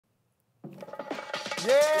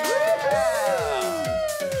Yeah!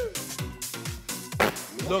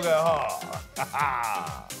 Look at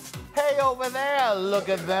her. Hey, over there, look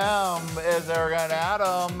at them. Is Erickatoure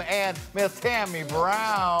Adam and Miss Tammie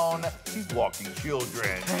Brown. She's walking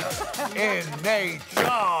children in nature.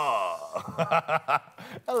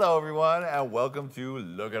 Hello, everyone, and welcome to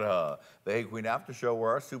Look at Her, the Hey Qween After Show,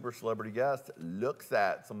 where our super celebrity guest looks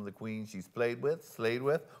at some of the queens she's played with, slayed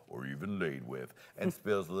with, or even laid with, and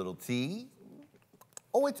spills a little tea.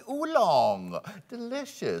 Oh, it's oolong,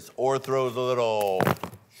 delicious. Or throws a little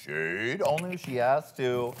shade, only if she has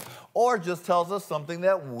to. Or just tells us something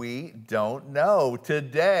that we don't know.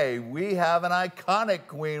 Today, we have an iconic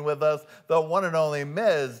queen with us, the one and only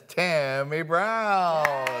Ms. Tammie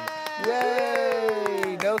Brown.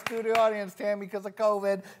 Yay! No studio audience, Tammie, because of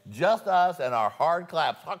COVID. Just us and our hard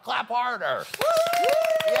claps. Clap harder.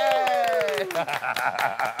 Yay!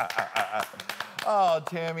 Oh,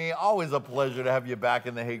 Tammie, always a pleasure to have you back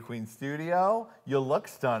in the Hey Qween studio. You look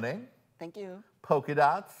stunning. Thank you. Polka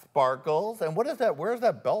dots, sparkles, and what is that? Where's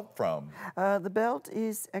that belt from? The belt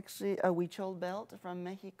is actually a Huichol belt from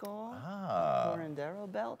Mexico. Ah. A Corandero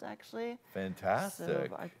belt, actually. Fantastic. So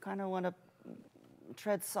I kind of want to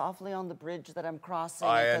tread softly on the bridge that I'm crossing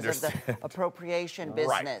because of the appropriation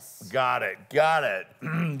business. Right. Got it. Got it.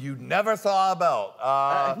 You never saw a belt.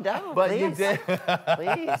 No, but please. You did.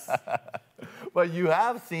 Please. But you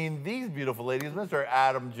have seen these beautiful ladies, Mr.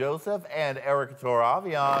 Adam Joseph and Erickatoure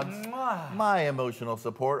Aviance, my emotional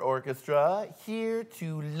support orchestra, here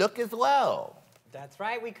to look as well. That's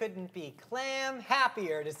right, we couldn't be clam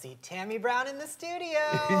happier to see Tammie Brown in the studio.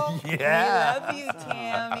 Yeah. We love you,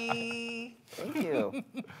 Tammie. Thank you.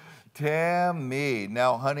 Tammie.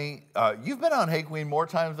 Now, honey, you've been on Hey Qween more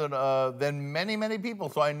times than many, many people,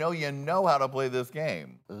 so I know you know how to play this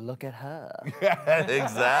game. Look at her.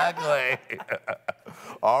 Exactly.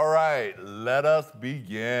 All right, let us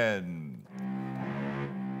begin.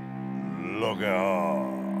 Look at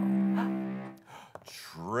her.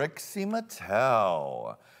 Trixie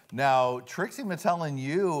Mattel. Now, Trixie Mattel and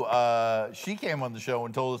you, she came on the show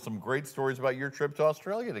and told us some great stories about your trip to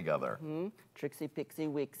Australia together. Mm-hmm. Trixie Pixie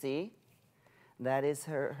Wixie. That is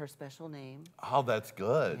her special name. Oh, that's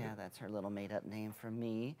good. Yeah, that's her little made-up name for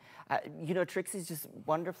me. You know, Trixie's just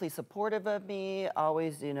wonderfully supportive of me,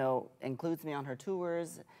 always, you know, includes me on her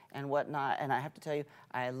tours and whatnot. And I have to tell you,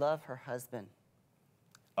 I love her husband.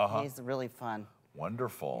 He's really fun.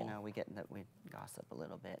 Wonderful. You know, we gossip a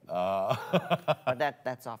little bit. But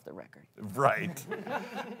that's off the record. Right.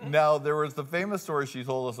 Now, there was the famous story she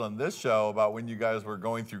told us on this show about when you guys were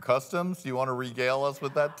going through customs. Do you want to regale us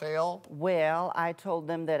with that tale? Well, I told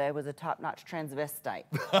them that I was a top-notch transvestite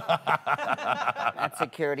at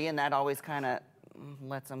security, and that always kind of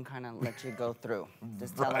lets them let you go through.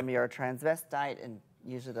 Just tell them you're a transvestite, and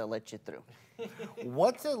usually they'll let you through.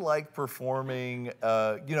 What's it like performing,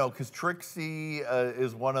 you know, because Trixie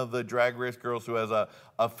is one of the Drag Race girls who has a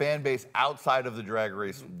fan base outside of the Drag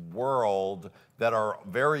Race world that are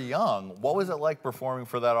very young. What was it like performing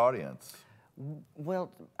for that audience?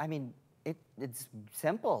 Well, I mean, it's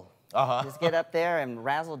simple. Just get up there and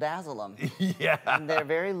razzle-dazzle them. Yeah. And they're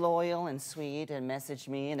very loyal and sweet and message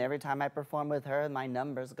me, and every time I perform with her, my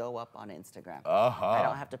numbers go up on Instagram. I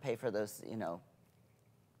don't have to pay for those, you know,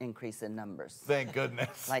 increase in numbers. Thank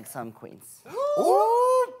goodness. Like some queens.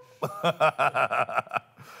 Ooh.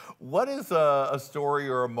 What is a story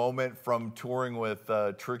or a moment from touring with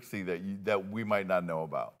Trixie that we might not know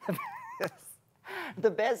about? The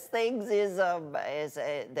best things is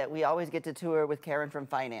that we always get to tour with Karen from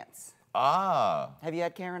Finance. Ah. Have you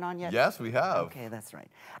had Karen on yet? Yes, we have. Okay, that's right.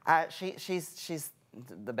 She's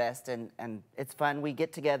the best, and it's fun. We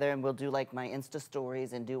get together and we'll do like my Insta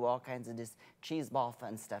stories and do all kinds of just cheeseball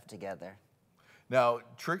fun stuff together. Now,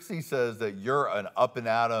 Trixie says that you're an up and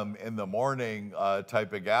at 'em in the morning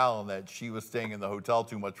type of gal and that she was staying in the hotel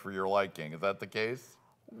too much for your liking. Is that the case?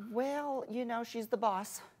 Well, you know, she's the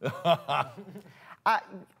boss.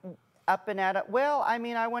 Up and at it. Well, I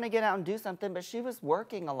mean, I want to get out and do something, but she was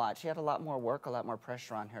working a lot. She had a lot more work, a lot more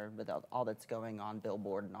pressure on her with all that's going on,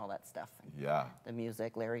 Billboard and all that stuff. And yeah. The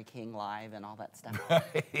music, Larry King Live and all that stuff.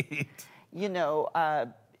 Right. You know,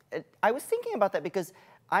 I was thinking about that because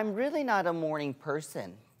I'm really not a morning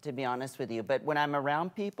person, to be honest with you. But when I'm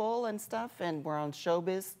around people and stuff and we're on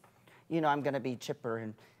showbiz, you know, I'm going to be chipper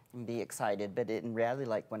and be excited, but in reality,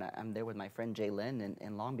 like when I'm there with my friend Jay Lynn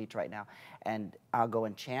in Long Beach right now, and I'll go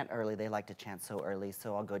and chant early. They like to chant so early,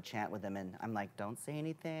 so I'll go chant with them, and I'm like, don't say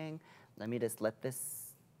anything. Let me just let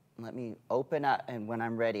me open up, and when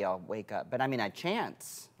I'm ready, I'll wake up. But I mean, I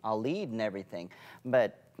chant, I'll lead and everything,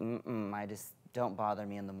 but I just don't bother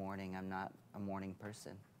me in the morning. I'm not a morning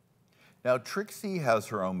person. Now, Trixie has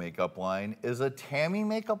her own makeup line. Is a Tammie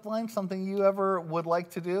makeup line something you ever would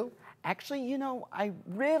like to do? Actually, you know, I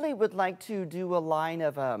really would like to do a line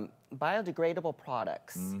of biodegradable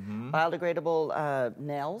products. Biodegradable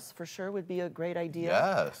nails, for sure, would be a great idea.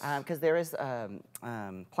 Yes. Because there is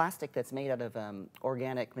plastic that's made out of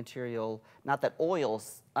organic material. Not that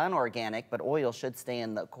oil's unorganic, but oil should stay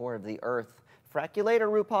in the core of the earth. Frack you later,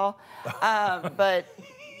 RuPaul. But,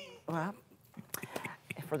 well,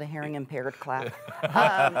 for the hearing impaired clap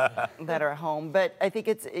that are home. But I think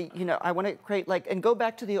it's, you know, I want to create like, and go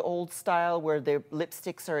back to the old style where the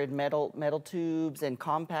lipsticks are in metal tubes and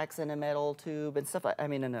compacts in a metal tube and stuff, I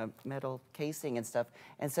mean in a metal casing and stuff,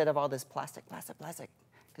 instead of all this plastic. Because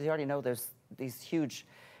you already know there's these huge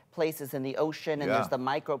places in the ocean and there's the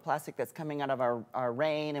microplastic that's coming out of our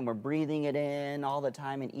rain and we're breathing it in all the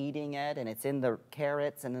time and eating it, and it's in the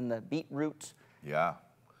carrots and in the beetroot. Yeah.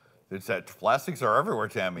 It's that plastics are everywhere,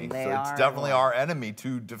 Tammie. They so it's are definitely our enemy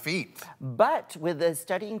to defeat. But with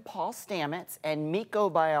studying Paul Stamets and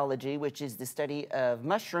mycobiology, which is the study of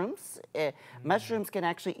mushrooms, mushrooms can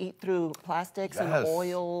actually eat through plastics and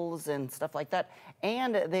oils and stuff like that.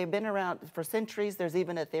 And they've been around for centuries. There's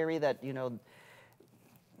even a theory that, you know,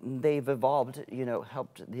 they've evolved, you know,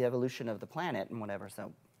 helped the evolution of the planet and whatever.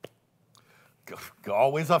 So.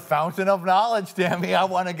 Always a fountain of knowledge, Tammie. I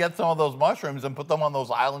want to get some of those mushrooms and put them on those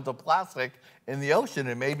islands of plastic in the ocean,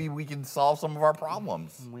 and maybe we can solve some of our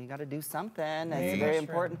problems. We got to do something. That's very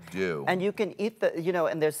important. Do. And you can eat the, you know,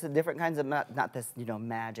 and there's different kinds of, not this, you know,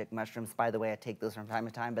 magic mushrooms. By the way, I take those from time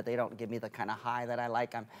to time, but they don't give me the kind of high that I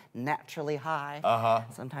like. I'm naturally high.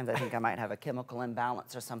 Sometimes I think I might have a chemical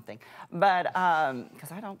imbalance or something. But,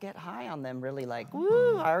 because I don't get high on them really like,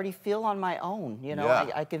 woo, I already feel on my own, you know.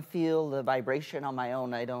 I can feel the vibration on my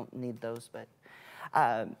own. I don't need those, but.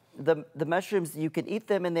 The mushrooms, you can eat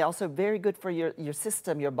them, and they're also very good for your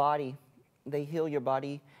system, your body. They heal your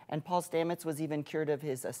body. And Paul Stamets was even cured of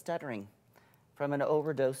his stuttering from an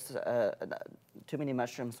overdose, too many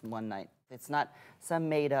mushrooms one night. It's not some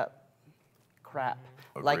made-up crap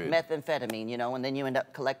like methamphetamine, you know, and then you end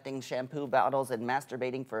up collecting shampoo bottles and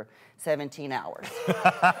masturbating for 17 hours.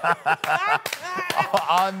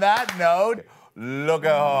 On that note, look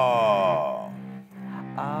at her.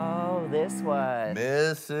 Oh, this one.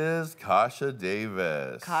 Mrs. Kasha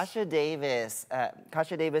Davis. Kasha Davis.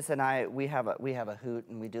 Kasha Davis and I, we have a hoot,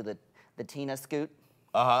 and we do the Tina scoot.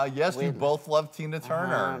 Yes, you both love Tina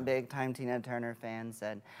Turner. Big time Tina Turner fans.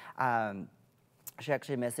 And she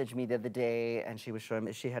actually messaged me the other day, and she was showing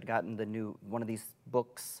me she had gotten the new one of these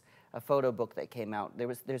books, a photo book that came out.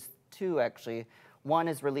 There's two actually. One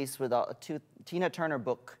is released with a Tina Turner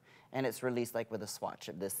book. And it's released like with a swatch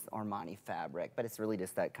of this Armani fabric, but it's really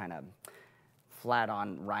just that kind of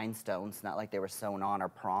flat-on rhinestones, not like they were sewn on or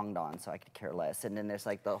pronged on, so I could care less. And then there's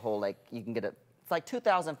like the whole, like, you can get it, it's like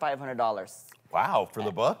 $2,500. Wow, for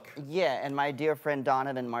the book? Yeah, and my dear friend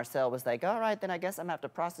Donovan Marcel was like, all right, then I guess I'm gonna have to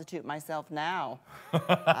prostitute myself now.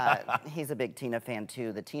 He's a big Tina fan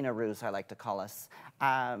too, the Tina Roos, I like to call us.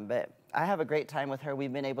 But I have a great time with her.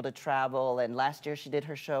 We've been able to travel, and last year she did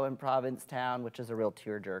her show in Provincetown, which is a real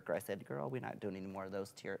tearjerker. I said, girl, we're not doing any more of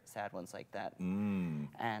those sad ones like that.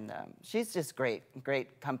 And she's just great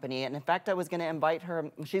company. And in fact, I was gonna invite her,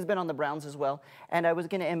 she's been on the Browns as well, and I was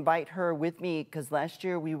gonna invite her with me, because last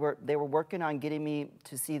year they were working on getting me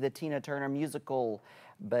to see the Tina Turner musical,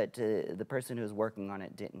 but the person who was working on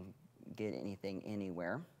it didn't get anything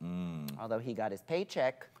anywhere, although he got his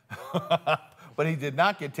paycheck. But he did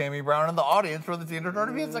not get Tammie Brown in the audience for the Tina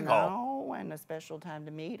Turner musical. No, and a special time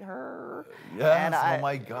to meet her. Yes, and oh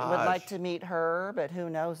my gosh. I would like to meet her, but who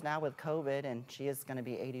knows now with COVID, and she is going to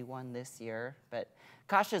be 81 this year. But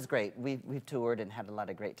Kasha's great. We've toured and had a lot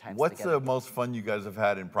of great times together. What's the most fun you guys have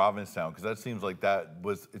had in Provincetown? Because that seems like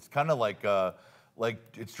it's kind of like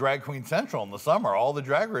it's Drag Queen Central in the summer. All the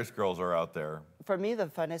Drag Race girls are out there. For me, the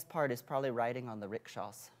funnest part is probably riding on the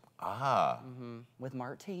rickshaws. With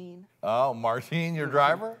Martine. Oh, Martine, your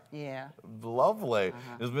driver? Yeah. Lovely.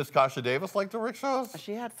 Does Miss Kasha Davis like the rickshaws?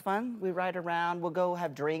 She has fun. We ride around. We'll go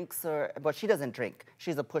have drinks, but she doesn't drink.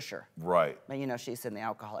 She's a pusher. Right. But you know, she's in the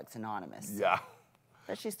Alcoholics Anonymous. Yeah.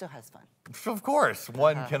 But she still has fun. Of course,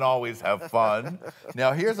 one can always have fun.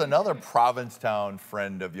 Now here's another Provincetown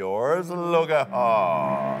friend of yours. Look at her.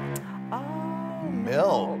 Oh,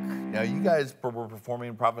 Milk. Now you guys were performing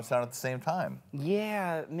in Provincetown at the same time.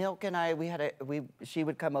 Yeah, Milk and I, she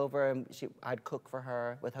would come over and I'd cook for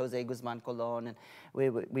her with Jose Guzman Colon, and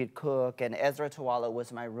we'd cook, and Ezra Tawala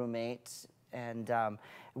was my roommate, and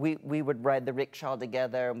we would ride the rickshaw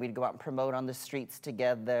together, and we'd go out and promote on the streets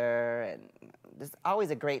together, and it's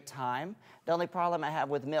always a great time. The only problem I have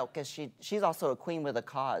with Milk is she's also a queen with a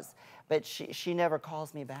cause, but she never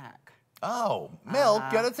calls me back. Oh, Milk,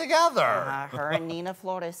 get it together. Her and Nina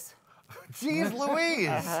Flores. Jeez Louise.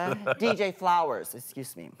 DJ Flowers,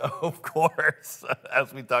 excuse me. Of course,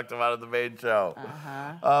 as we talked about in the main show.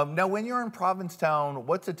 Now, when you're in Provincetown,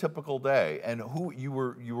 what's a typical day? And who you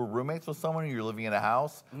were roommates with someone? You were living in a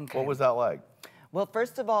house? Okay. What was that like? Well,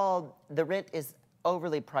 first of all, the rent is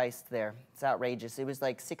overly priced there. It's outrageous. It was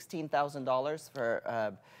like $16,000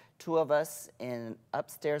 for 2 of us in an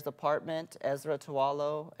upstairs apartment. Ezra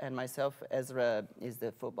Tualo and myself. Ezra is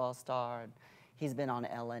the football star. And he's been on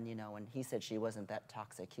Ellen, you know, and he said she wasn't that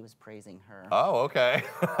toxic. He was praising her. Oh, okay.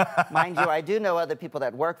 Mind you, I do know other people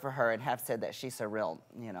that work for her and have said that she's a real,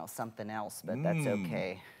 you know, something else, but that's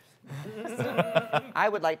okay. I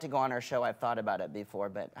would like to go on her show. I've thought about it before,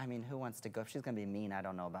 but I mean, who wants to go? If she's going to be mean, I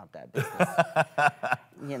don't know about that business.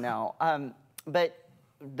 You know, but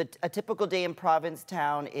a typical day in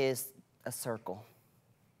Provincetown is a circle.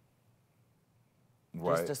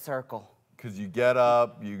 Right. Just a circle. Because you get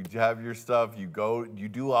up, you have your stuff, you go, you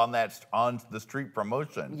do on the street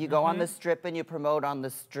promotion. You go on the strip and you promote on the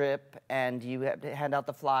strip, and you have to hand out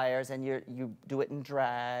the flyers, and you do it in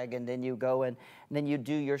drag, and then you go and then you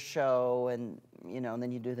do your show, and you know, and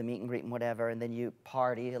then you do the meet and greet and whatever, and then you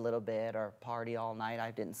party a little bit or party all night. I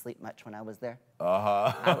didn't sleep much when I was there.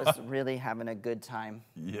 I was really having a good time.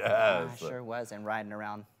 Yes. I sure was, and riding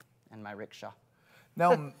around in my rickshaw.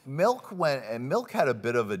 Now, Milk had a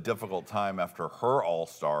bit of a difficult time after her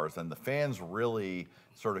All-Stars, and the fans really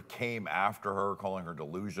sort of came after her, calling her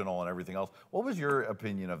delusional and everything else. What was your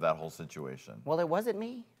opinion of that whole situation? Well, it wasn't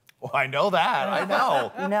me. Well, I know that. I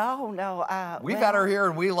know. No. We've had her here,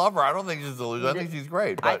 and we love her. I don't think she's delusional. I think she's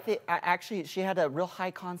great. But actually, she had a real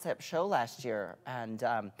high-concept show last year,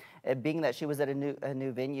 and being that she was at a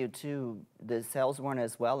new venue, too, the sales weren't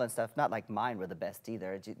as well and stuff. Not like mine were the best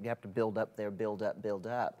either. You have to build up there, build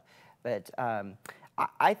up. But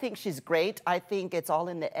I think she's great. I think it's all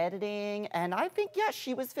in the editing, and I think, yeah,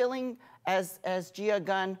 she was feeling, as Gia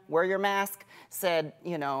Gunn, wear your mask, said,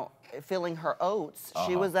 you know, feeling her oats.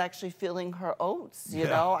 She was actually feeling her oats, you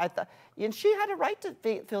know. I thought, and she had a right to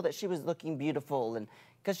feel that she was looking beautiful, and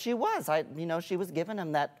because she was, you know, she was giving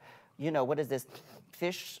them that, you know, what is this,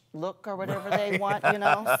 fish look or whatever they want, you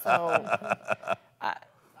know. So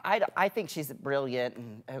I think she's brilliant,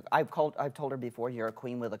 and I've told her before, you're a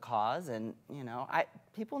queen with a cause, and you know,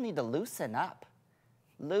 people need to loosen up,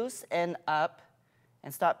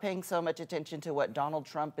 and stop paying so much attention to what Donald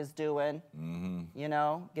Trump is doing. You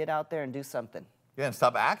know, get out there and do something. Yeah, and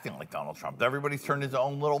stop acting like Donald Trump. Everybody's turned into their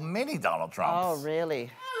own little mini Donald Trumps. Oh, really?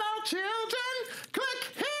 Hello, children.